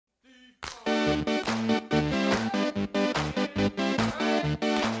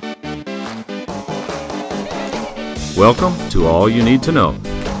Welcome to All You Need to Know,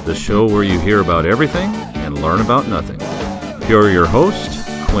 the show where you hear about everything and learn about nothing. Here are your hosts,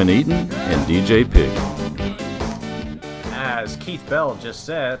 Quinn Eaton and DJ Pig. As Keith Bell just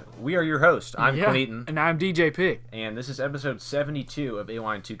said, we are your host. I'm Quinn Eaton. And I'm DJ Pig. And this is episode 72 of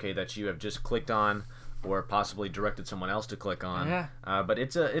AY2K that you have just clicked on or possibly directed someone else to click on. Yeah. But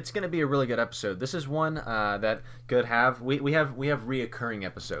it's going to be a really good episode. This is one that could have we have reoccurring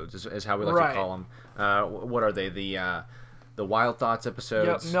episodes is how we like to call them. What are they? The Wild Thoughts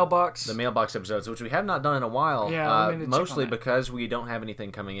episodes. Yep, mailbox. The mailbox episodes, which we have not done in a while. Yeah, mostly because we don't have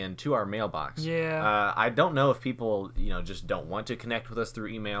anything coming in to our mailbox. Yeah. I don't know if people, just don't want to connect with us through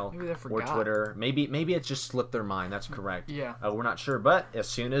email or Twitter. Maybe it's just slipped their mind. That's correct. Yeah. We're not sure, but as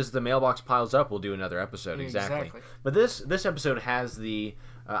soon as the mailbox piles up, we'll do another episode. Exactly. But this episode has the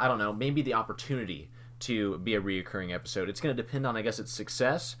maybe the opportunity to be a reoccurring episode. It's going to depend on, I guess, its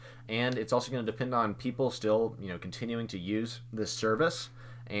success, and it's also going to depend on people still, continuing to use this service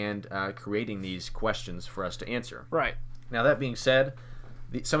and creating these questions for us to answer. Right. Now, that being said,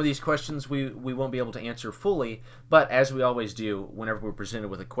 some of these questions we won't be able to answer fully, but as we always do, whenever we're presented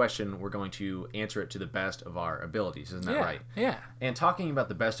with a question, we're going to answer it to the best of our abilities. Isn't that right? Yeah. And talking about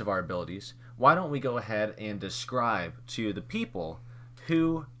the best of our abilities, why don't we go ahead and describe to the people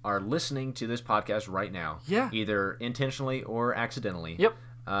who are listening to this podcast right now, either intentionally or accidentally,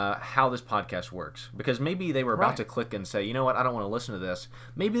 how this podcast works. Because maybe they were about to click and say, you know what, I don't want to listen to this.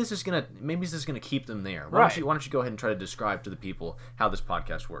 Maybe this is gonna keep them there. Why don't you go ahead and try to describe to the people how this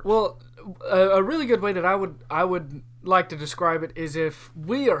podcast works? Well, a really good way that I would like to describe it is if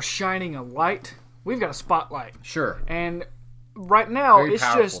we are shining a light. We've got a spotlight. Sure. And right now, very it's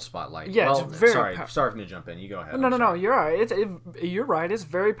powerful just spotlight. Yeah, well, it's very sorry for me to jump in. You go ahead. No. You're right. You're right. It's a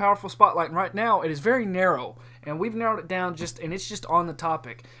very powerful spotlight. And right now, it is very narrow, and we've narrowed it down and it's just on the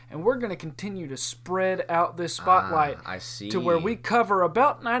topic. And we're going to continue to spread out this spotlight. I see. To where we cover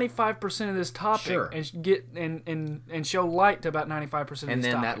about 95% of this topic, and get and show light to about 95% of this topic. And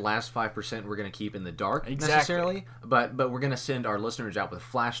then that last 5% we're going to keep in the dark necessarily. But we're going to send our listeners out with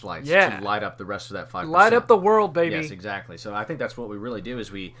flashlights to light up the rest of that 5%. Light up the world, baby. Yes, exactly. So I think that's what we really do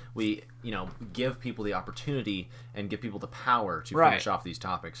is we give people the opportunity and give people the power to finish off these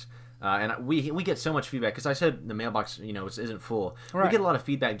topics. And we get so much feedback because I said the mailbox isn't full. We get a lot of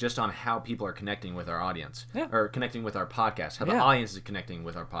feedback just on how people are connecting with our audience or connecting with our podcast, how the audience is connecting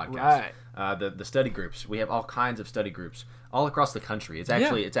with our podcast. The study groups, we have all kinds of study groups all across the country. It's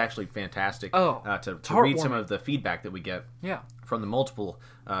actually fantastic to read some of the feedback that we get from the multiple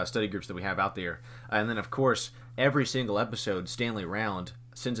study groups that we have out there. And then of course every single episode Stanley Round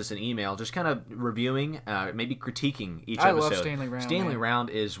sends us an email just kind of reviewing, maybe critiquing each episode. I love Stanley Round. Stanley Round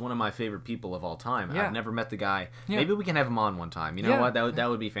is one of my favorite people of all time. I've never met the guy. Maybe we can have him on one time. You know what? That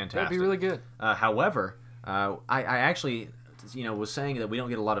would be fantastic. That'd be really good. However, I actually was saying that we don't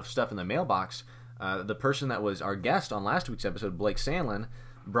get a lot of stuff in the mailbox. The person that was our guest on last week's episode, Blake Sandlin,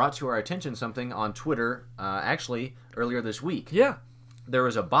 brought to our attention something on Twitter actually earlier this week. Yeah. There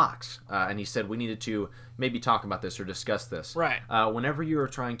was a box, and he said we needed to maybe talk about this or discuss this. Right. Whenever you are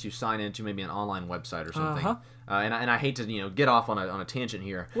trying to sign into maybe an online website or something, and I hate to get off on a tangent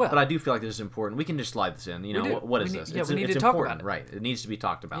here, but I do feel like this is important. We can just slide this in. What is this? Yeah, it's we need to important, talk about it. Right? It needs to be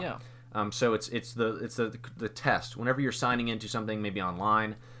talked about. Yeah. So it's the test. Whenever you're signing into something maybe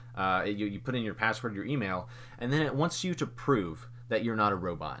online, you put in your password, your email, and then it wants you to prove that you're not a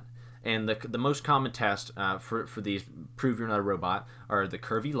robot. And the most common test for these prove you're not a robot are the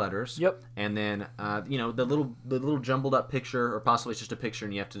curvy letters. Yep. And then the little jumbled up picture, or possibly it's just a picture,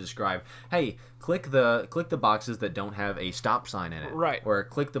 and you have to describe, hey, click the boxes that don't have a stop sign in it. Right. Or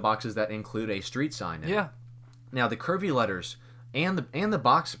click the boxes that include a street sign in it. Yeah. Now the curvy letters and the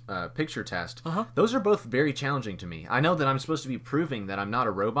box picture test, those are both very challenging to me. I know that I'm supposed to be proving that I'm not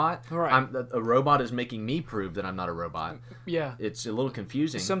a robot. Right. A robot is making me prove that I'm not a robot. Yeah. It's a little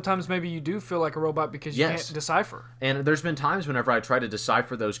confusing. Sometimes maybe you do feel like a robot because you can't decipher. And there's been times whenever I try to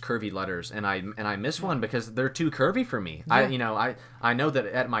decipher those curvy letters and I miss one because they're too curvy for me. Yeah. I know that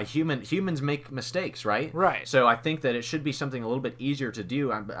at my humans make mistakes, right? Right. So I think that it should be something a little bit easier to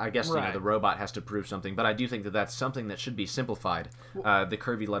do. I guess the robot has to prove something, but I do think that that's something that should be simplified. The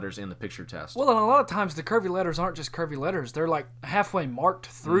curvy letters in the picture test. Well, and a lot of times the curvy letters aren't just curvy letters; they're like halfway marked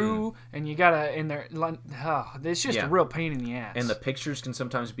through, and you gotta in there. It's just a real pain in the ass. And the pictures can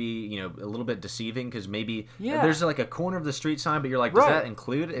sometimes be a little bit deceiving because maybe there's like a corner of the street sign, but you're like, Is that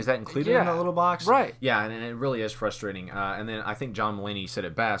included in the little box? Right. Yeah, and it really is frustrating. And then I think John Mulaney said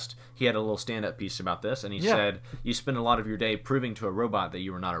it best. He had a little stand-up piece about this, and he said, "You spend a lot of your day proving to a robot that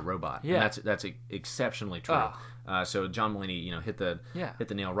you are not a robot." Yeah, and that's exceptionally true. So John Mulaney, hit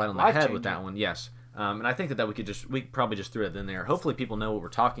the nail right on the Life head changing. with that one. Yes. And I think that we probably just threw it in there. Hopefully people know what we're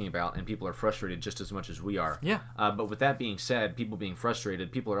talking about and people are frustrated just as much as we are. Yeah. But with that being said, people being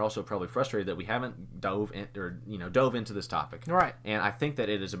frustrated, people are also probably frustrated that we haven't dove into this topic. Right. And I think that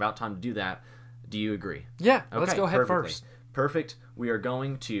it is about time to do that. Do you agree? Yeah. Let's go ahead perfectly. first. Perfect. We are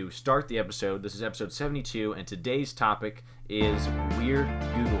going to start the episode. This is episode 72, and today's topic is weird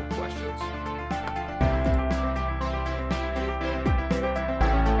Google questions.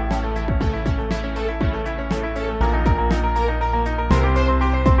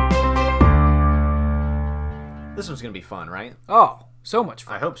 This one's going to be fun, right? Oh, so much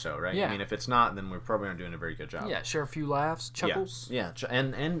fun. I hope so, right? Yeah. I mean, if it's not, then we probably aren't doing a very good job. Yeah, share a few laughs, chuckles. Yeah.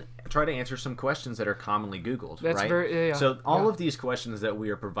 And try to answer some questions that are commonly Googled, That's right? very yeah. So all of these questions that we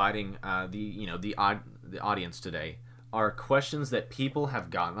are providing the audience today are questions that people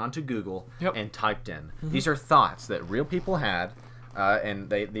have gotten onto Google and typed in. Mm-hmm. These are thoughts that real people had. And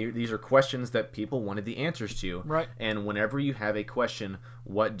these are questions that people wanted the answers to. Right. And whenever you have a question,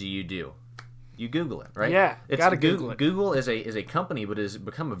 what do? You Google it, right? Yeah, gotta Google it. Google is a company, but has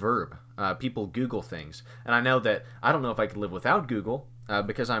become a verb. People Google things, and I know that I don't know if I could live without Google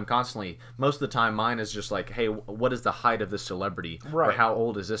because I'm constantly. Most of the time, mine is just like, hey, what is the height of this celebrity, right. or how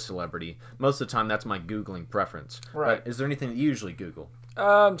old is this celebrity? Most of the time, that's my Googling preference. Right. But is there anything that you usually Google?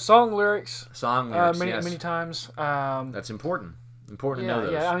 Song lyrics. Many times. That's important. Important to know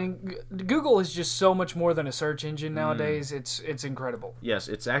those. Yeah, I mean, Google is just so much more than a search engine nowadays. It's incredible. Yes,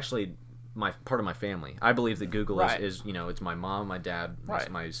 it's actually part of my family. I believe that Google right. is it's my mom, my dad,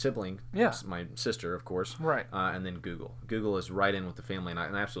 right. my sibling, my sister, of course, right, and then Google. Google is right in with the family, and I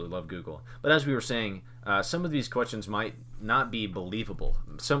absolutely love Google. But as we were saying, some of these questions might not be believable.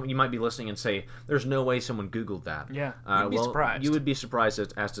 You might be listening and say, "There's no way someone Googled that." Yeah, you'd be surprised. You would be surprised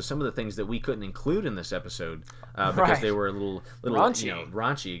as to some of the things that we couldn't include in this episode because right. they were a little raunchy.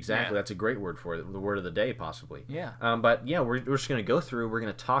 Raunchy, exactly. Yeah. That's a great word for it. The word of the day, possibly. Yeah. But yeah, we're just going to go through. We're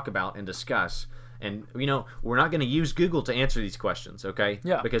going to talk about and discuss. And we're not going to use Google to answer these questions, okay?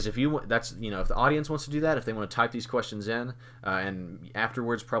 Yeah. Because if if the audience wants to do that, if they want to type these questions in, and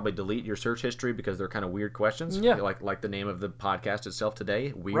afterwards probably delete your search history because they're kind of weird questions, like the name of the podcast itself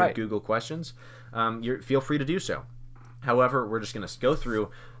today, weird right. Google questions. Feel free to do so. However, we're just going to go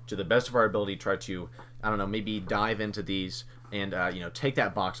through to the best of our ability, try to maybe dive into these and take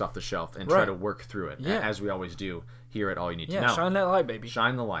that box off the shelf and try to work through it as we always do here at All You Need to Know. Yeah, shine that light, baby.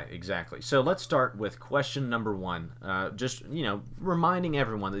 Shine the light, exactly. So let's start with question number 1. Just reminding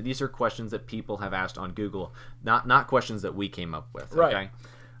everyone that these are questions that people have asked on Google, not questions that we came up with. Right.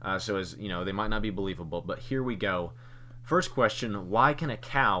 Okay. So as they might not be believable, but here we go. First question: why can a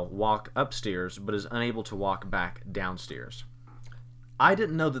cow walk upstairs but is unable to walk back downstairs? I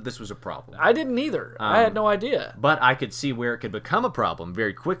didn't know that this was a problem. I didn't either. I had no idea. But I could see where it could become a problem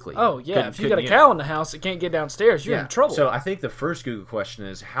very quickly. Oh, yeah. If you got a cow in the house that can't get downstairs, you're in trouble. So I think the first Google question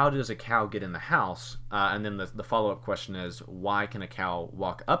is, how does a cow get in the house? And then the follow-up question is, why can a cow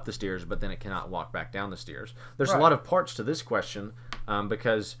walk up the stairs, but then it cannot walk back down the stairs? There's a lot of parts to this question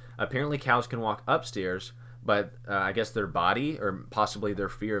because apparently cows can walk upstairs, but I guess their body or possibly their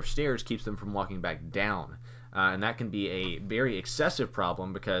fear of stairs keeps them from walking back down. And that can be a very excessive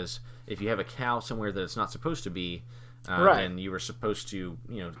problem because if you have a cow somewhere that it's not supposed to be, then you are supposed to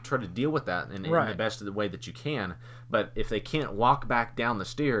try to deal with that in the best of the way that you can. But if they can't walk back down the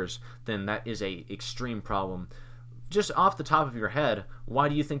stairs, then that is a extreme problem. Just off the top of your head, why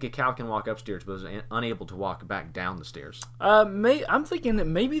do you think a cow can walk upstairs but is unable to walk back down the stairs? I'm thinking that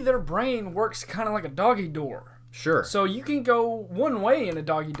maybe their brain works kind of like a doggy door. Sure. So you can go one way in a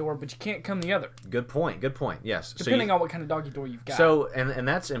doggy door, but you can't come the other. Good point. Yes. Depending on what kind of doggy door you've got. So, and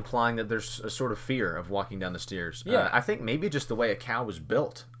that's implying that there's a sort of fear of walking down the stairs. Yeah. I think maybe just the way a cow was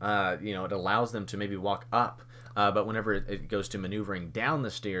built, it allows them to maybe walk up. But whenever it goes to maneuvering down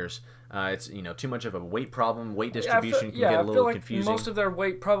the stairs, it's too much of a weight problem. Weight distribution can get a little confusing. Most of their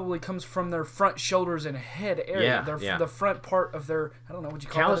weight probably comes from their front shoulders and head area. The front part of their, I don't know, would you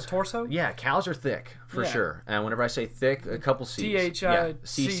call it a torso? Yeah, cows are thick for sure. And whenever I say thick, a couple C's.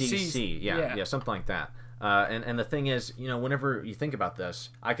 THICC. Yeah, something like that. And the thing is, whenever you think about this,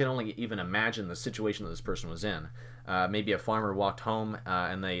 I can only even imagine the situation that this person was in. Maybe a farmer walked home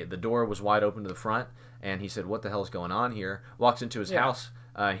and the door was wide open to the front, and he said, "What the hell is going on here?" Walks into his house.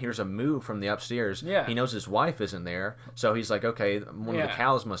 Here's a moo from the upstairs. Yeah. He knows his wife isn't there, so he's like, okay, one of the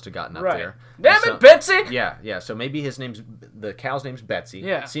cows must have gotten up there. Damn it, Betsy! Yeah. So maybe the cow's name's Betsy.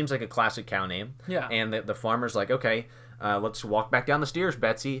 Yeah. Seems like a classic cow name. Yeah. And the farmer's like, okay, let's walk back down the stairs,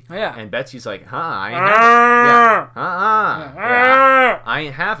 Betsy. Yeah. And Betsy's like, I ain't having it. Yeah. I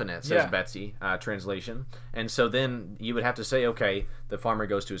ain't having it, says Betsy, translation. And so then you would have to say, okay, the farmer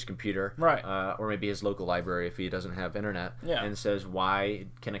goes to his computer, right, or maybe his local library if he doesn't have internet, and says, why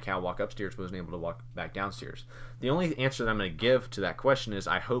can a cow walk upstairs but wasn't able to walk back downstairs? The only answer that I'm going to give to that question is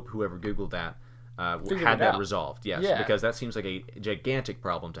I hope whoever Googled that had that resolved. Yes, because that seems like a gigantic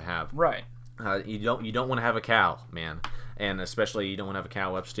problem to have. Right. You don't want to have a cow, man, and especially you don't want to have a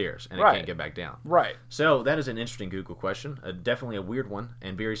cow upstairs and it can't get back down. Right. So that is an interesting Google question, definitely a weird one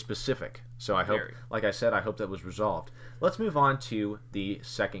and very specific. So I hope, like I said, I hope that was resolved. Let's move on to the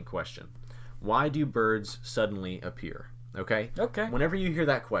second question. Why do birds suddenly appear? Okay. Whenever you hear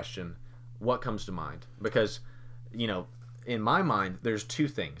that question, what comes to mind? Because, in my mind, there's two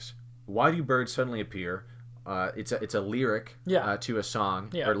things. Why do birds suddenly appear? It's a lyric to a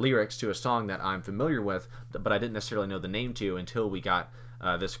song, or lyrics to a song that I'm familiar with, but I didn't necessarily know the name to until we got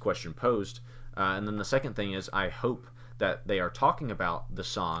this question posed. And then the second thing is I hope that they are talking about the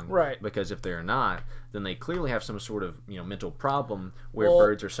song, right? Because if they're not, then they clearly have some sort of mental problem where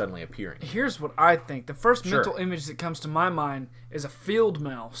birds are suddenly appearing. Here's what I think. The first mental image that comes to my mind is a field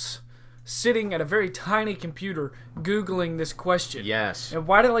mouse sitting at a very tiny computer Googling this question. Yes. And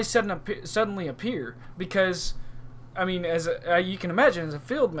why do they suddenly appear? Because, I mean, as you can imagine, as a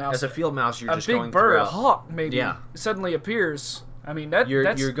field mouse, you're just going big bird, throughout. A hawk maybe, suddenly appears. I mean,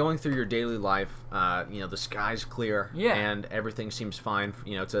 you're going through your daily life. The sky's clear, and everything seems fine.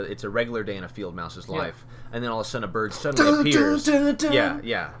 It's a regular day in a field mouse's life, and then all of a sudden a bird suddenly appears.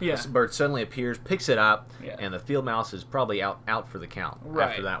 This bird suddenly appears, picks it up, and the field mouse is probably out for the count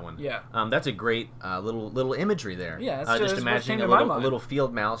after that one. Yeah. That's a great little imagery there. Yeah. Just imagining a little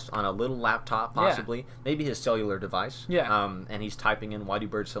field mouse on a little laptop, possibly, maybe his cellular device. Yeah. And he's typing in, "Why do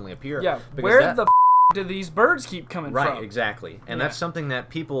birds suddenly appear?" Yeah. Where the do these birds keep coming from? Right, exactly. And that's something that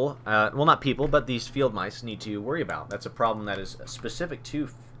people, not people, but these field mice need to worry about. That's a problem that is specific to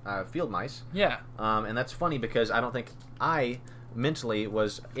field mice. Yeah. And that's funny because I don't think I mentally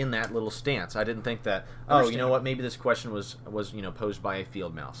was in that little stance. I didn't think that, you know what, maybe this question was posed by a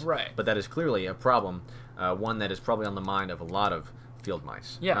field mouse. Right. But that is clearly a problem, one that is probably on the mind of a lot of field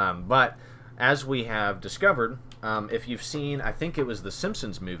mice. Yeah. But as we have discovered, if you've seen, I think it was the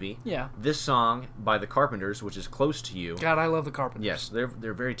Simpsons movie. Yeah. This song by the Carpenters, which is Close to You. God, I love the Carpenters. Yes, they're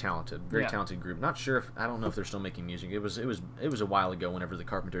very talented, talented group. Not sure I don't know if they're still making music. It was a while ago. Whenever the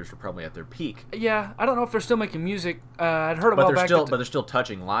Carpenters were probably at their peak. Yeah, I don't know if they're still making music. I'd heard a while back. But they're still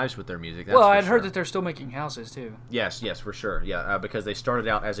touching lives with their music. That's I'd heard that they're still making houses too. Yes, for sure. Yeah, because they started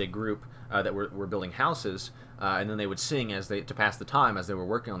out as a group that were building houses. And then they would sing to pass the time as they were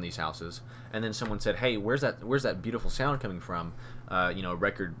working on these houses. And then someone said, "Hey, where's that beautiful sound coming from?" A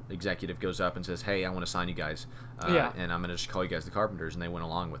record executive goes up and says, "Hey, I want to sign you guys, and I'm going to just call you guys the Carpenters." And they went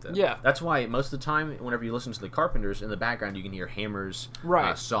along with it. Yeah. That's why most of the time, whenever you listen to the Carpenters, in the background you can hear hammers,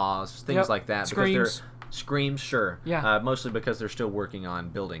 saws, things like that. Screams. Screams, sure. Yeah. Mostly because they're still working on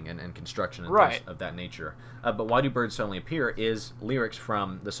building and construction and right. things of that nature. But Why Do Birds Suddenly Appear is lyrics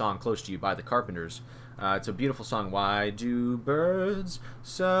from the song Close to You by the Carpenters. It's a beautiful song. Why do birds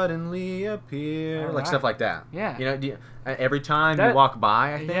suddenly appear? Right. Like stuff like that. Yeah. Every time you walk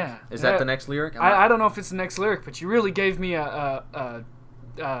by, I think. Yeah. Is that the next lyric? I don't know if it's the next lyric, but you really gave me a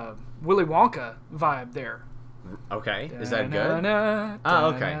Willy Wonka vibe there. Okay. Is that good?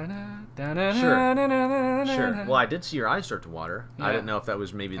 Okay. Sure. Well, I did see your eyes start to water. Yeah. I didn't know if that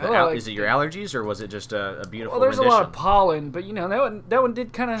was maybe is it your allergies or was it just a beautiful Well, there's rendition? a lot of pollen, but that one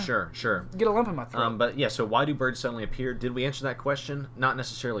did kind of sure get a lump in my throat. But yeah, so why do birds suddenly appear? Did we answer that question? Not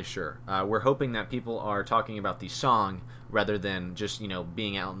necessarily sure. We're hoping that people are talking about the song rather than just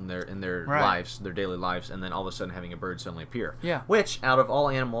being out in their right. lives, their daily lives, and then all of a sudden having a bird suddenly appear. Yeah. Which out of all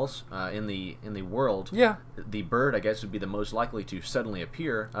animals in the world, yeah. the bird I guess would be the most likely to suddenly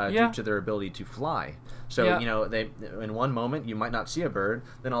appear due to their ability to fly. So they in one moment you might not see a bird,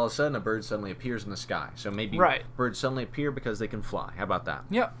 then all of a sudden a bird suddenly appears in the sky. So maybe birds suddenly appear because they can fly. How about that?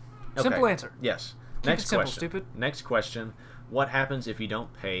 Yep. Okay. Simple answer. Yes. Keep Next it simple, question. stupid. Next question. What happens if you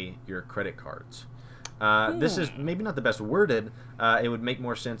don't pay your credit cards? This is maybe not the best worded. It would make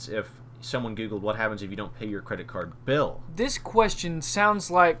more sense if someone Googled what happens if you don't pay your credit card bill. This question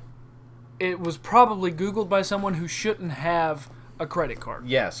sounds like it was probably Googled by someone who shouldn't have a credit card.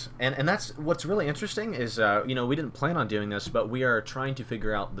 Yes, and that's what's really interesting is we didn't plan on doing this, but we are trying to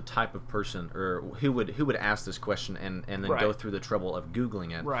figure out the type of person or who would ask this question and then right. go through the trouble of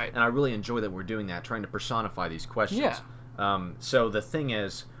Googling it. Right. And I really enjoy that we're doing that, trying to personify these questions. Yeah. So the thing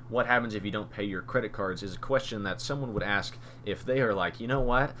is, what happens if you don't pay your credit cards is a question that someone would ask if they are like, you know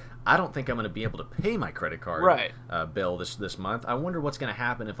what, I don't think I'm going to be able to pay my credit card bill this month. I wonder what's going to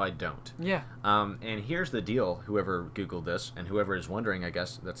happen if I don't. Yeah. And here's the deal, whoever Googled this and whoever is wondering, I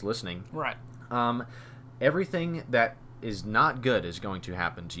guess, that's listening. Right. Everything that is not good is going to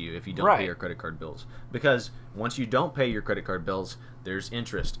happen to you if you don't pay your credit card bills. Because once you don't pay your credit card bills, there's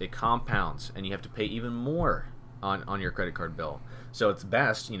interest. It compounds, and you have to pay even more on your credit card bill. So it's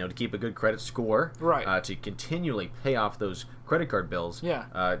best, to keep a good credit score, to continually pay off those credit card bills.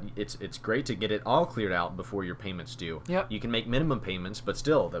 Yeah. It's great to get it all cleared out before your payments due. Yep. You can make minimum payments, but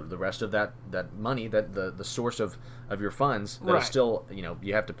still, the rest of that money, that the source of your funds that is still,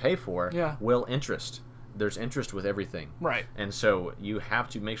 you have to pay for, will interest. There's interest with everything. Right. And so you have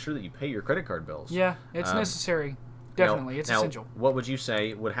to make sure that you pay your credit card bills. Yeah, it's necessary. Definitely, it's essential. What would you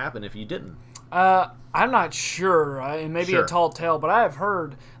say would happen if you didn't? I'm not sure, and maybe a tall tale, but I have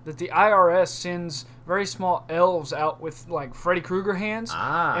heard that the IRS sends very small elves out with like Freddy Krueger hands,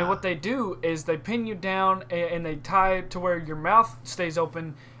 and what they do is they pin you down and they tie it to where your mouth stays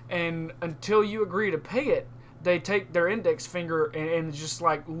open, and until you agree to pay it, they take their index finger and just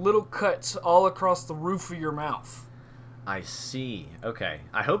like little cuts all across the roof of your mouth. I see. Okay.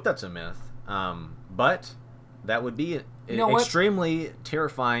 I hope that's a myth. But that would be extremely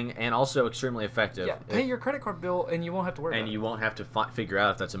terrifying and also extremely effective. Yeah, pay your credit card bill and you won't have to worry about it. And you won't have to figure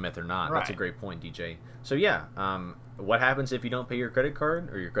out if that's a myth or not. That's a great point, DJ. So yeah, what happens if you don't pay your credit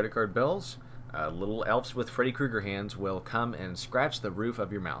card or your credit card bills? Little elves with Freddy Krueger hands will come and scratch the roof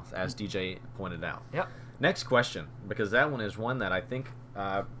of your mouth, as DJ pointed out. Yep. Next question, because that one is one that I think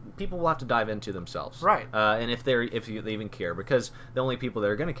people will have to dive into themselves. Right. And if they even care, because the only people that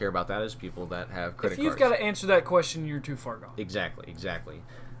are going to care about that is people that have credit cards. If you've got to answer that question, you're too far gone. Exactly.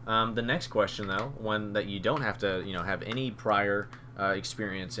 The next question, though, one that you don't have to have any prior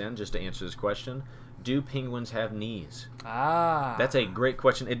experience in, just to answer this question. Do penguins have knees? That's a great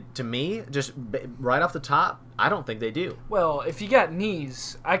question. To me, just right off the top, I don't think they do. Well, if you got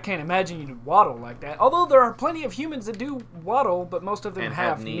knees, I can't imagine you'd waddle like that. Although there are plenty of humans that do waddle, but most of them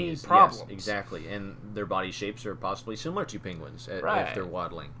have knee problems. Yes, exactly. And their body shapes are possibly similar to penguins if they're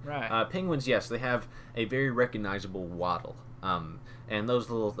waddling. Right. Penguins, yes, they have a very recognizable waddle. And those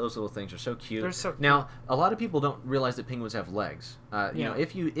little things are so cute. They're so cute. Now, a lot of people don't realize that penguins have legs.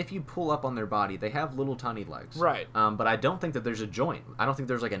 If you pull up on their body, they have little tiny legs. Right. But I don't think that there's a joint. I don't think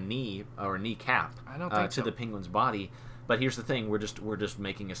there's like a knee or a kneecap to the penguin's body. But here's the thing: we're just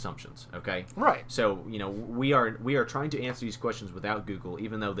making assumptions, okay? Right. So we are trying to answer these questions without Google,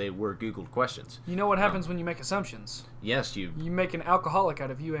 even though they were Googled questions. You know what happens when you make assumptions? Yes, you make an alcoholic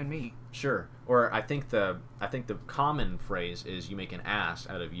out of you and me. Sure. Or I think the common phrase is you make an ass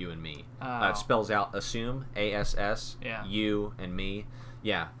out of you and me. It spells out assume, ASS, you and me.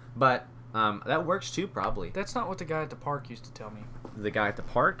 Yeah, but that works too, probably. That's not what the guy at the park used to tell me. The guy at the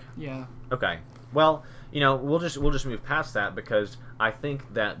park? Yeah. Okay. Well, we'll just move past that, because I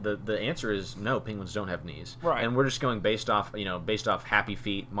think that the answer is no, penguins don't have knees. Right. And we're just going based off Happy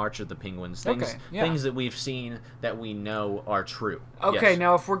Feet, March of the Penguins, things that we've seen that we know are true. Okay,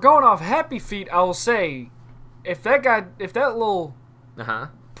 Now if we're going off Happy Feet, I will say, if that little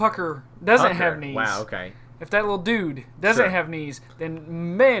pucker doesn't have knees. Wow. Okay. If that little dude doesn't have knees,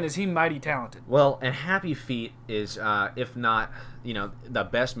 then man, is he mighty talented. Well, and Happy Feet is, if not, the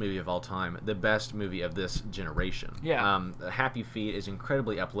best movie of all time, the best movie of this generation. Yeah. Happy Feet is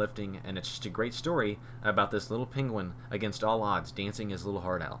incredibly uplifting, and it's just a great story about this little penguin against all odds dancing his little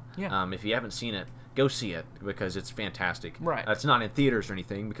heart out. Yeah. If you haven't seen it, go see it, because it's fantastic. Right. It's not in theaters or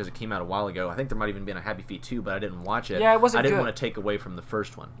anything, because it came out a while ago. I think there might even been a Happy Feet 2, but I didn't watch it. Yeah, it wasn't good. I didn't good. want to take away from the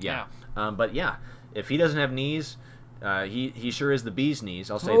first one. Yeah. But yeah. If he doesn't have knees, he sure is the bee's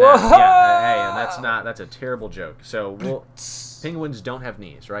knees. I'll say that. Yeah, and that's a terrible joke. So penguins don't have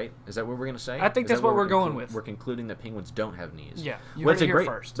knees, right? Is that what we're gonna say? I think that's what we're going with. We're concluding that penguins don't have knees. Yeah, you heard it here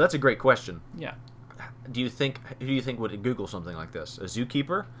first. That's a great question. Yeah. Who do you think would Google something like this? A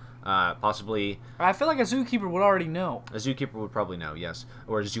zookeeper? Possibly. I feel like a zookeeper would already know. A zookeeper would probably know, yes.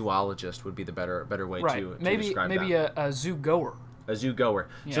 Or a zoologist would be the better way to describe that. Maybe a zoo goer. A zoo goer.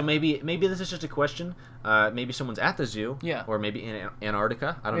 Yeah. So maybe this is just a question. Maybe someone's at the zoo. Yeah. Or maybe in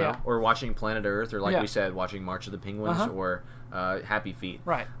Antarctica. I don't know. Or watching Planet Earth, or like we said, watching March of the Penguins, or Happy Feet.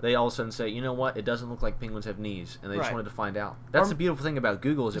 Right. They all of a sudden say, you know what? It doesn't look like penguins have knees, and they just wanted to find out. That's the beautiful thing about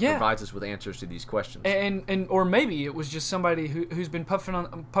Google, is it provides us with answers to these questions. And or maybe it was just somebody who's been puffing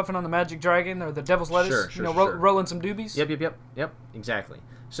on the Magic Dragon or the Devil's Lettuce. Rolling some doobies. Yep. Exactly.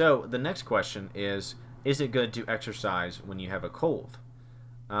 So the next question is it good to exercise when you have a cold?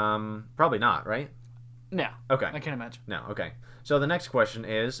 Probably not, right? No. Okay. I can't imagine. No. Okay. So the next question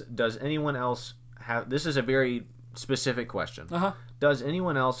is: does anyone else have? This is a very specific question. Does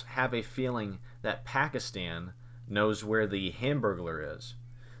anyone else have a feeling that Pakistan knows where the Hamburglar is?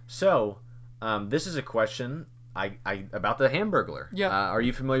 So, this is a question about the Hamburglar. Yeah. Are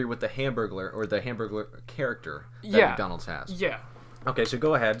you familiar with the Hamburglar or the Hamburglar character that McDonald's has? Yeah. Okay, so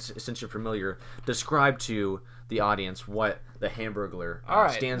go ahead, since you're familiar, describe to the audience what the Hamburglar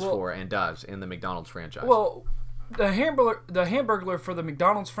stands for and does in the McDonald's franchise. Well, the Hamburglar for the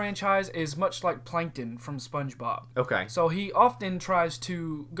McDonald's franchise is much like Plankton from SpongeBob. Okay. So he often tries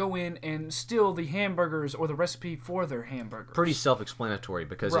to go in and steal the hamburgers or the recipe for their hamburgers. Pretty self-explanatory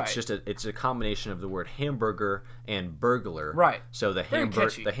because it's a combination of the word hamburger and burglar. Right. So the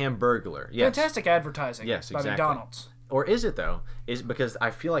Hamburglar. Yes. Fantastic advertising. Yes, exactly. By McDonald's. Or is it, though? Is because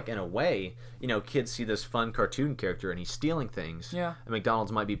I feel like, in a way, kids see this fun cartoon character and he's stealing things. Yeah. And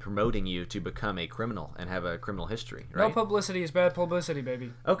McDonald's might be promoting you to become a criminal and have a criminal history, right? No publicity is bad publicity,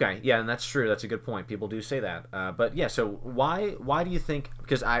 baby. Okay, yeah, and that's true. That's a good point. People do say that. But, yeah, so why do you think...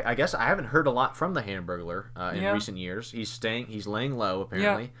 Because I guess I haven't heard a lot from the Hamburglar in recent years. He's laying low,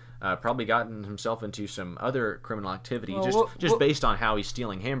 apparently. Yeah. Probably gotten himself into some other criminal activity just based on how he's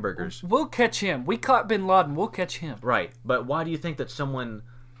stealing hamburgers. We'll catch him. We caught Bin Laden. We'll catch him. Right. But why do you think that someone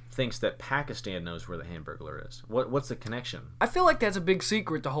thinks that Pakistan knows where the Hamburglar is? What's the connection? I feel like that's a big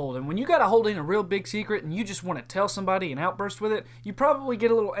secret to hold. And when you got to hold in a real big secret and you just want to tell somebody and outburst with it, you probably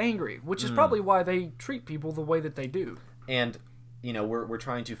get a little angry, which is probably why they treat people the way that they do. And... we're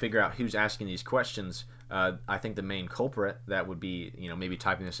trying to figure out who's asking these questions. I think the main culprit that would be, maybe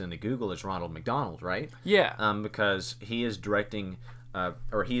typing this into Google is Ronald McDonald, right? Yeah. Because he is directing, all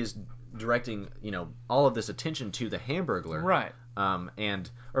of this attention to the Hamburglar. Right.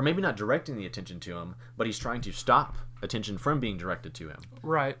 Or maybe not directing the attention to him, but he's trying to stop attention from being directed to him.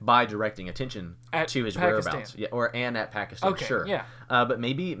 Right. By directing attention to his Pakistan. whereabouts. Yeah, and at Pakistan, okay, sure. Yeah. But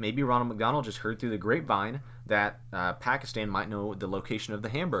maybe Ronald McDonald just heard through the grapevine that Pakistan might know the location of the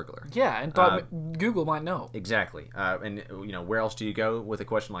Hamburglar. Yeah, and thought Google might know. Exactly. And where else do you go with a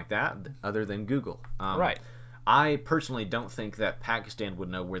question like that other than Google? Right. I personally don't think that Pakistan would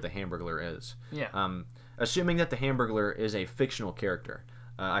know where the Hamburglar is. Yeah. Assuming that the Hamburglar is a fictional character.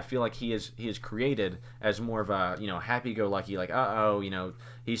 I feel like he is created as more of a happy-go-lucky, like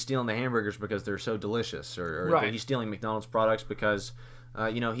he's stealing the hamburgers because they're so delicious, or he's stealing McDonald's products because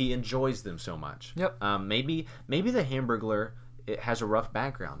he enjoys them so much. Yep. Maybe the Hamburglar has a rough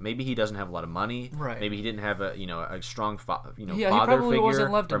background. Maybe he doesn't have a lot of money. Right. Maybe he didn't have a strong father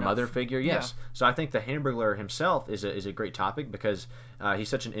figure or mother figure. Yes. Yeah. So I think the Hamburglar himself is a great topic because he's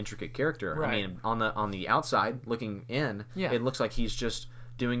such an intricate character. Right. I mean, on the outside looking in, it looks like he's just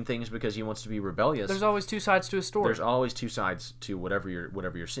doing things because he wants to be rebellious. There's always two sides to a story. There's always two sides to whatever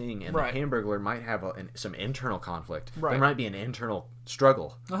you're seeing, and the Hamburglar might have some internal conflict. Right. There might be an internal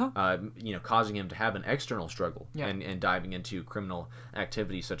struggle, causing him to have an external struggle and diving into criminal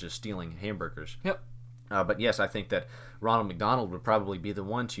activities such as stealing hamburgers. Yep. But yes, I think that Ronald McDonald would probably be the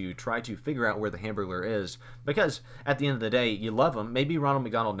one to try to figure out where the Hamburglar is, because at the end of the day, you love him. Maybe Ronald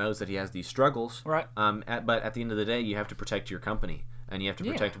McDonald knows that he has these struggles, right? But at the end of the day, you have to protect your company. And you have to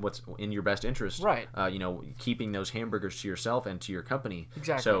protect what's in your best interest. Right. Keeping those hamburgers to yourself and to your company.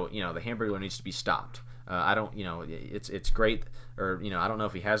 Exactly. So, the Hamburglar needs to be stopped. I don't, it's great, or, I don't know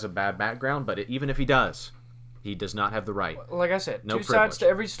if he has a bad background, but even if he does not have the right. Like I said, no two privilege. sides to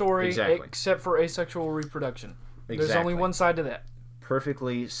every story except for asexual reproduction. Exactly. There's only one side to that.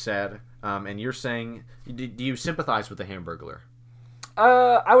 Perfectly said. And you're saying, do you sympathize with the Hamburglar?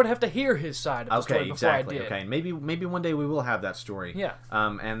 I would have to hear his side of the story before exactly. I did. Okay, maybe one day we will have that story. Yeah.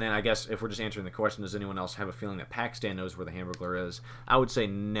 And then I guess if we're just answering the question, does anyone else have a feeling that Pakistan knows where the Hamburglar is? I would say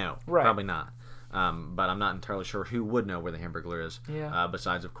no. Right. Probably not. But I'm not entirely sure who would know where the Hamburglar is. Yeah.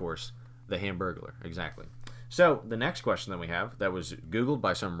 Besides, of course, the Hamburglar. Exactly. So the next question that we have that was Googled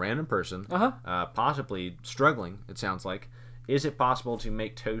by some random person, possibly struggling, it sounds like, is it possible to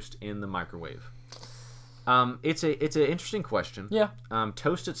make toast in the microwave? It's an interesting question. Yeah.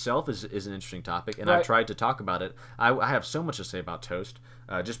 Toast itself is an interesting topic, and right. I've tried to talk about it. I have so much to say about toast,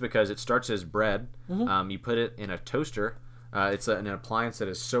 just because it starts as bread. You put it in a toaster. It's an appliance that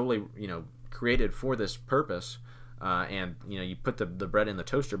is solely created for this purpose. And you put the bread in the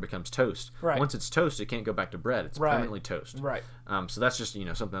toaster, it becomes toast. Right. Once it's toast, it can't go back to bread. It's permanently toast. Right. So that's just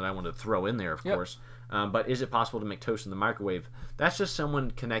something that I wanted to throw in there, of course. But is it possible to make toast in the microwave? That's just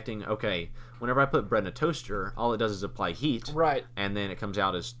someone connecting. Okay, whenever I put bread in a toaster, all it does is apply heat. Right. And then it comes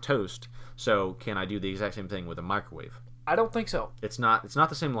out as toast. So can I do the exact same thing with a microwave? I don't think so. It's not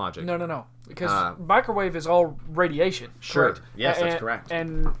the same logic. No. Because microwave is all radiation. Sure. Correct? Yes, that's correct.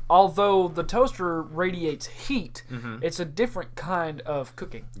 And although the toaster radiates heat, it's a different kind of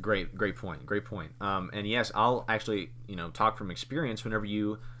cooking. Great point. And yes, I'll actually, talk from experience. Whenever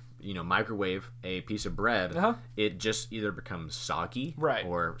you microwave a piece of bread, it just either becomes soggy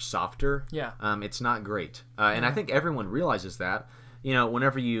or softer. Yeah. It's not great. And I think everyone realizes that.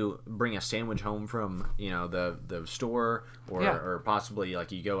 Whenever you bring a sandwich home from, the store or possibly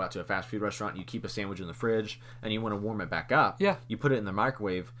like you go out to a fast food restaurant and you keep a sandwich in the fridge and you want to warm it back up. Yeah. You put it in the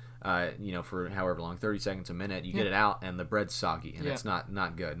microwave, for however long, 30 seconds, a minute, you get it out and the bread's soggy and it's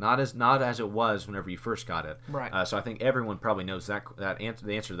not good. Not as it was whenever you first got it. Right. So I think everyone probably knows the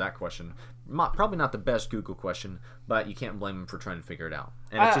answer to that question. Probably not the best Google question, but you can't blame them for trying to figure it out.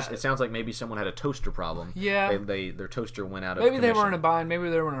 And it sounds like maybe someone had a toaster problem. Yeah. Their toaster went out of Maybe commission. they were in a bind. Maybe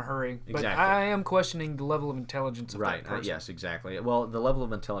they were in a hurry. Exactly. But I am questioning the level of intelligence of that person. Yes, exactly. Well, the level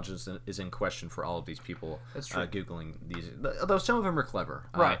of intelligence is in question for all of these people Googling these. Though some of them are clever.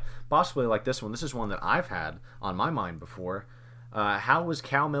 Right. Possibly like this one. This is one that I've had on my mind before. How was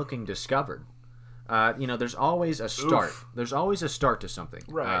cow milking discovered? There's always a start. Oof. There's always a start to something.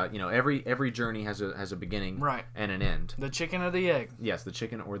 Right. Every journey has a beginning and an end. The chicken or the egg? Yes, the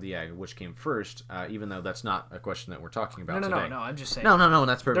chicken or the egg, which came first, even though that's not a question that we're talking about today. No, I'm just saying. No,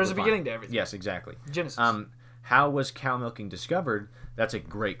 that's perfectly There's a fine. beginning to everything. Yes, exactly. Genesis. How was cow milking discovered? That's a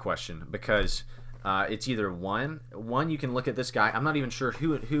great question because it's either one you can look at this guy. I'm not even sure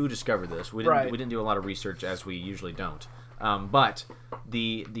who discovered this. We didn't do a lot of research, as we usually don't. But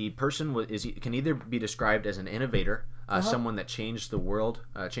the person can either be described as an innovator, someone that changed the world,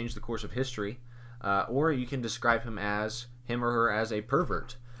 changed the course of history, or you can describe him or her as a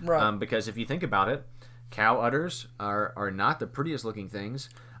pervert. Right. Because if you think about it, cow udders are not the prettiest looking things.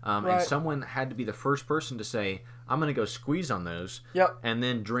 And someone had to be the first person to say, I'm going to go squeeze on those and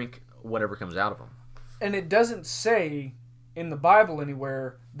then drink whatever comes out of them. And it doesn't say in the Bible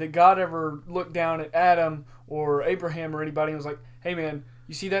anywhere that God ever looked down at Adam or Abraham or anybody and was like, hey man,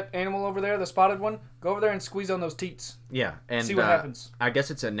 you see that animal over there, the spotted one? Go over there and squeeze on those teats. Yeah, and see what happens. I guess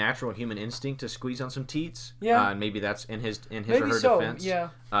it's a natural human instinct to squeeze on some teats. Yeah, and maybe that's in his maybe or her so. defense. Yeah,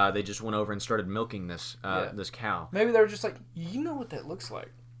 they just went over and started milking this cow. Maybe they were just like, you know what that looks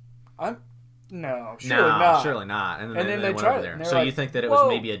like? Surely not. And then they went over there. So like, you think that it was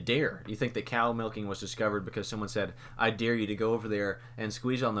maybe a dare? You think that cow milking was discovered because someone said, "I dare you to go over there and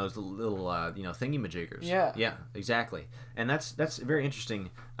squeeze on those little thingy-majiggers." Yeah, exactly. And that's very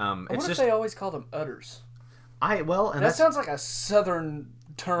interesting. What if they always call them udders? That sounds like a southern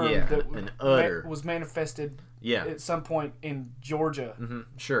term an udder was manifested at some point in Georgia. Mm-hmm,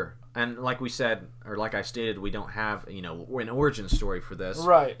 sure. And like we said, or like I stated, we don't have, an origin story for this.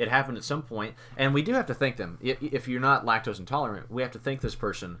 Right. It happened at some point, and we do have to thank them. If you're not lactose intolerant, we have to thank this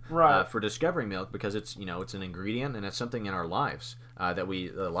person for discovering milk because it's, it's an ingredient and it's something in our lives that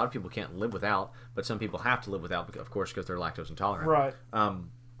a lot of people can't live without, but some people have to live without, of course, because they're lactose intolerant. Right.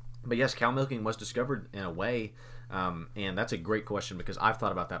 But yes, cow milking was discovered in a way, and that's a great question because I've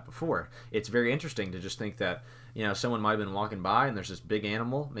thought about that before. It's very interesting to just think that, someone might have been walking by and there's this big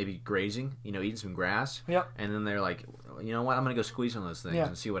animal, maybe grazing, eating some grass. Yep. And then they're like, you know what, I'm going to go squeeze on those things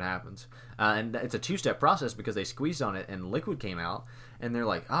and see what happens. And it's a two-step process because they squeezed on it and liquid came out and they're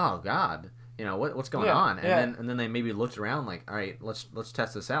like, oh, God. What's going on? And then they maybe looked around like, all right, let's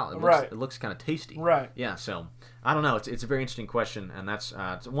test this out. It looks kind of tasty. Right. Yeah. So I don't know. It's a very interesting question, and that's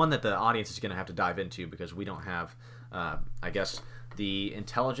it's one that the audience is going to have to dive into because we don't have, I guess, the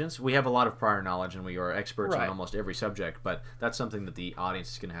intelligence. We have a lot of prior knowledge, and we are experts on almost every subject. But that's something that the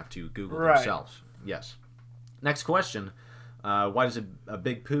audience is going to have to Google themselves. Yes. Next question: why does a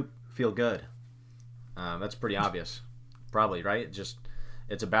big poop feel good? That's pretty obvious, probably, right?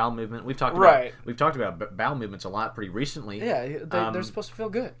 It's a bowel movement. We've talked about bowel movements a lot pretty recently. Yeah, they're supposed to feel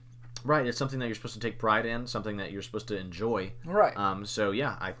good. Right. It's something that you're supposed to take pride in, something that you're supposed to enjoy. Right. So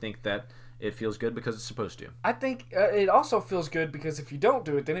yeah, I think that it feels good because it's supposed to. I think it also feels good because if you don't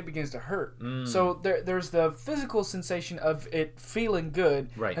do it, then it begins to hurt. So there's the physical sensation of it feeling good,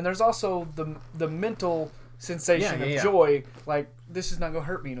 right? And there's also the mental sensation of joy, like this is not gonna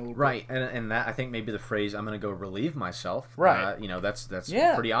hurt me in a little bit. Right, and that I think maybe the phrase "I'm gonna go relieve myself." Right. That's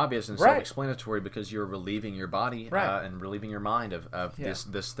pretty obvious and self-explanatory because you're relieving your body and relieving your mind of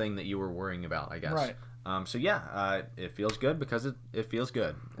this thing that you were worrying about, I guess. Right. So it feels good because it feels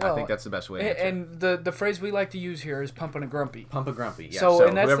good. Well, I think that's the best way to answer. And the phrase we like to use here is pumping a grumpy. Pump a grumpy. Yeah. So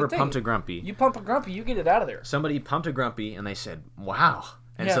and that's whoever the thing. pumped a grumpy. You pump a grumpy, you get it out of there. Somebody pumped a grumpy and they said, "Wow."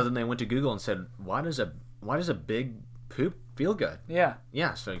 And so then they went to Google and said, "Why does a big poop feel good. Yeah.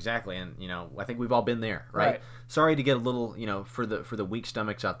 Yeah, so exactly. And, I think we've all been there, right? Sorry to get a little, for the weak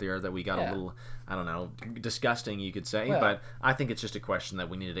stomachs out there that we got a little, I don't know, disgusting, you could say. But I think it's just a question that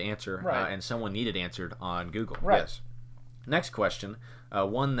we needed to answer, and someone needed answered on Google. Right. Yes. Next question,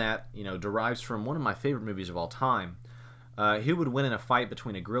 one that, derives from one of my favorite movies of all time. Who would win in a fight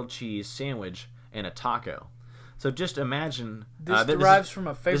between a grilled cheese sandwich and a taco? So just imagine... This derives from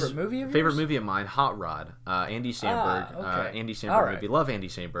a favorite movie of yours? Favorite movie of mine, Hot Rod. Andy Samberg. Okay. Andy Samberg movie. Love Andy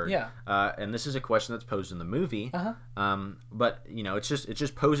Samberg. Yeah. And this is a question that's posed in the movie. Uh-huh. But, it's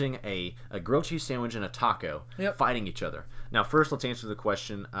just posing a grilled cheese sandwich and a taco fighting each other. Now, first, let's answer the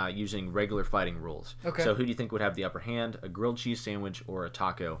question using regular fighting rules. Okay. So who do you think would have the upper hand, a grilled cheese sandwich or a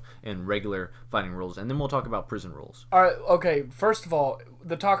taco in regular fighting rules? And then we'll talk about prison rules. All right. Okay. First of all,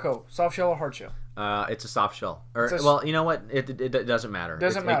 the taco, soft shell or hard shell? It's a soft shell. Well, you know what? It doesn't matter.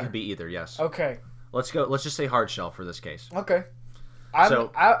 It could be either. Yes. Okay. Let's go. Let's just say hard shell for this case. Okay.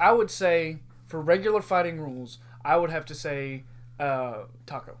 I would say for regular fighting rules, I would have to say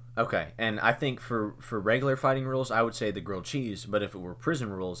taco. Okay, and I think for regular fighting rules, I would say the grilled cheese. But if it were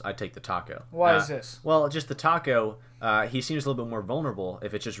prison rules, I'd take the taco. Why is this? Well, just the taco. He seems a little bit more vulnerable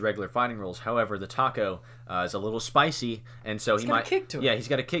if it's just regular fighting rules. However, the taco is a little spicy, and so he might. Kick to him. Yeah, he's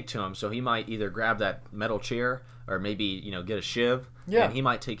got a kick to him, so he might either grab that metal chair or maybe get a shiv. Yeah. And he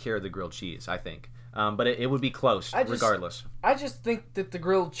might take care of the grilled cheese, I think. But it would be close regardless. I just think that the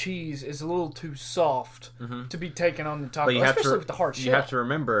grilled cheese is a little too soft to be taken on the taco, but especially with the hard shell. You have to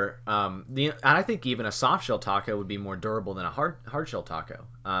remember, I think even a soft shell taco would be more durable than a hard shell taco.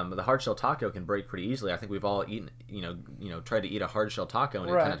 The hard shell taco can break pretty easily. I think we've all eaten, tried to eat a hard shell taco and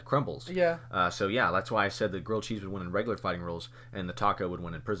it kind of crumbles. Yeah. So that's why I said the grilled cheese would win in regular fighting rules and the taco would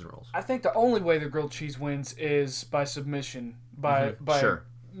win in prison rules. I think the only way the grilled cheese wins is by submission, by Sure.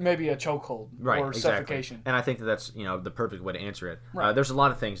 Maybe a chokehold or suffocation. And I think that's the perfect way to answer it. Right. There's a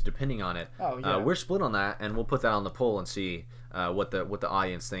lot of things depending on it. Oh, yeah. We're split on that, and we'll put that on the poll and see what the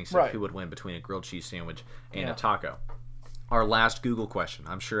audience thinks of who would win between a grilled cheese sandwich and a taco. Our last Google question.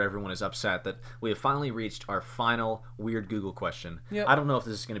 I'm sure everyone is upset that we have finally reached our final weird Google question. Yep. I don't know if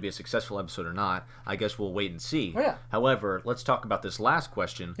this is going to be a successful episode or not. I guess we'll wait and see. Oh, yeah. However, let's talk about this last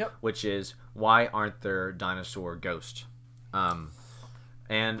question, which is, why aren't there dinosaur ghosts?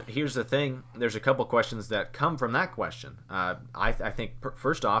 And here's the thing. There's a couple questions that come from that question. I think,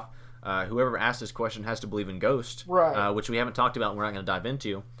 first off, whoever asked this question has to believe in ghosts, which we haven't talked about and we're not going to dive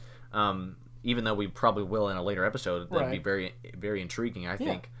into, even though we probably will in a later episode. That'd be very, very intriguing, I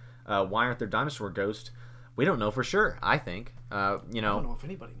think. Why aren't there dinosaur ghosts? We don't know for sure, I think. I don't know if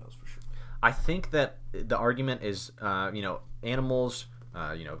anybody knows for sure. I think that the argument is, animals,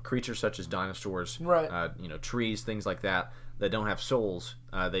 creatures such as dinosaurs, trees, things like that don't have souls,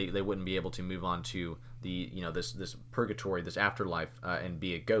 they wouldn't be able to move on to the this purgatory, this afterlife, and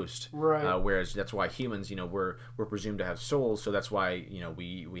be a ghost. Whereas that's why humans, we're presumed to have souls, so that's why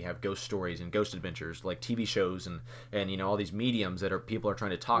we have ghost stories and ghost adventures like TV shows and all these mediums that people are trying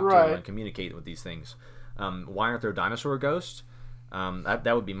to talk to and communicate with these things. Why aren't there dinosaur ghosts?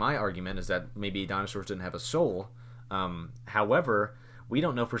 That would be my argument, is that maybe dinosaurs didn't have a soul. However, we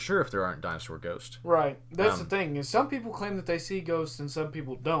don't know for sure if there aren't dinosaur ghosts. Right. That's the thing, is some people claim that they see ghosts and some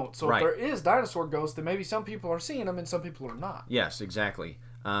people don't. So if there is dinosaur ghosts, then maybe some people are seeing them and some people are not. Yes, exactly.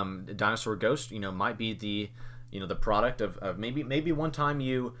 Dinosaur ghost, might be the product of maybe one time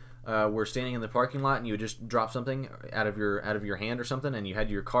you were standing in the parking lot and you just dropped something out of your hand or something, and you had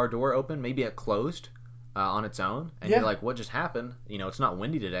your car door open. Maybe it closed on its own, and you're like, what just happened? It's not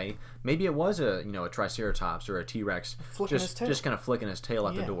windy today. Maybe it was a Triceratops or a T-Rex just kind of flicking his tail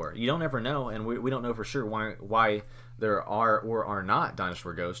out the door. You don't ever know, and we don't know for sure why there are or are not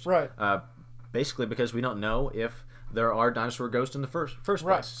dinosaur ghosts. Right. Basically because we don't know if there are dinosaur ghosts in the first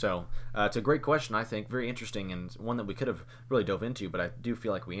place. So it's a great question, I think, very interesting, and one that we could have really dove into, but I do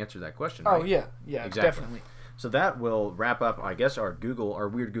feel like we answered that question. Oh, right? yeah, exactly. Definitely. So that will wrap up, I guess, our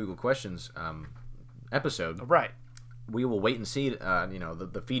weird Google questions episode. Right. We will wait and see,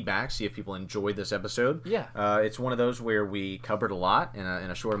 the feedback, see if people enjoyed this episode. Yeah. It's one of those where we covered a lot in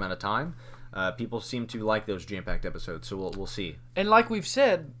a short amount of time. People seem to like those jam-packed episodes, so we'll see. And like we've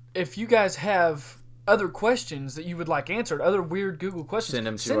said, if you guys have other questions that you would like answered, other weird Google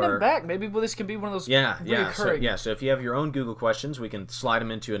questions, send them back. Maybe this can be one of those reoccurring. So if you have your own Google questions, we can slide them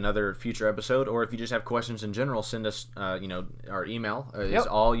into another future episode, or if you just have questions in general, send us our email is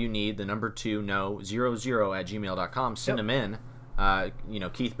all you need, the number 2no00@gmail.com. Send them in.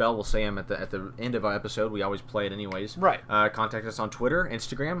 Keith Bell will say them at the end of our episode. We always play it anyways. Right. Contact us on Twitter,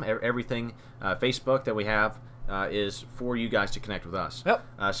 Instagram, everything, Facebook that we have. is for you guys to connect with us. Yep.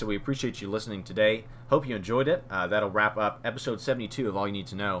 So we appreciate you listening today. Hope you enjoyed it. That'll wrap up episode 72 of All You Need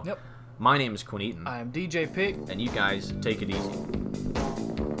to Know. Yep. My name is Quinn Eaton. I am DJ Pick. And you guys take it easy.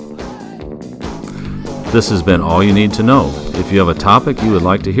 This has been All You Need to Know. If you have a topic you would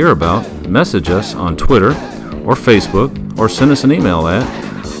like to hear about, message us on Twitter or Facebook, or send us an email at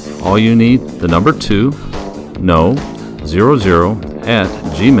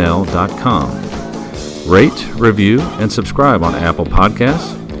allyouneedthe2know00@gmail.com. Rate, review, and subscribe on Apple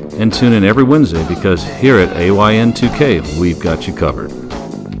Podcasts, and tune in every Wednesday because here at AYN2K, we've got you covered.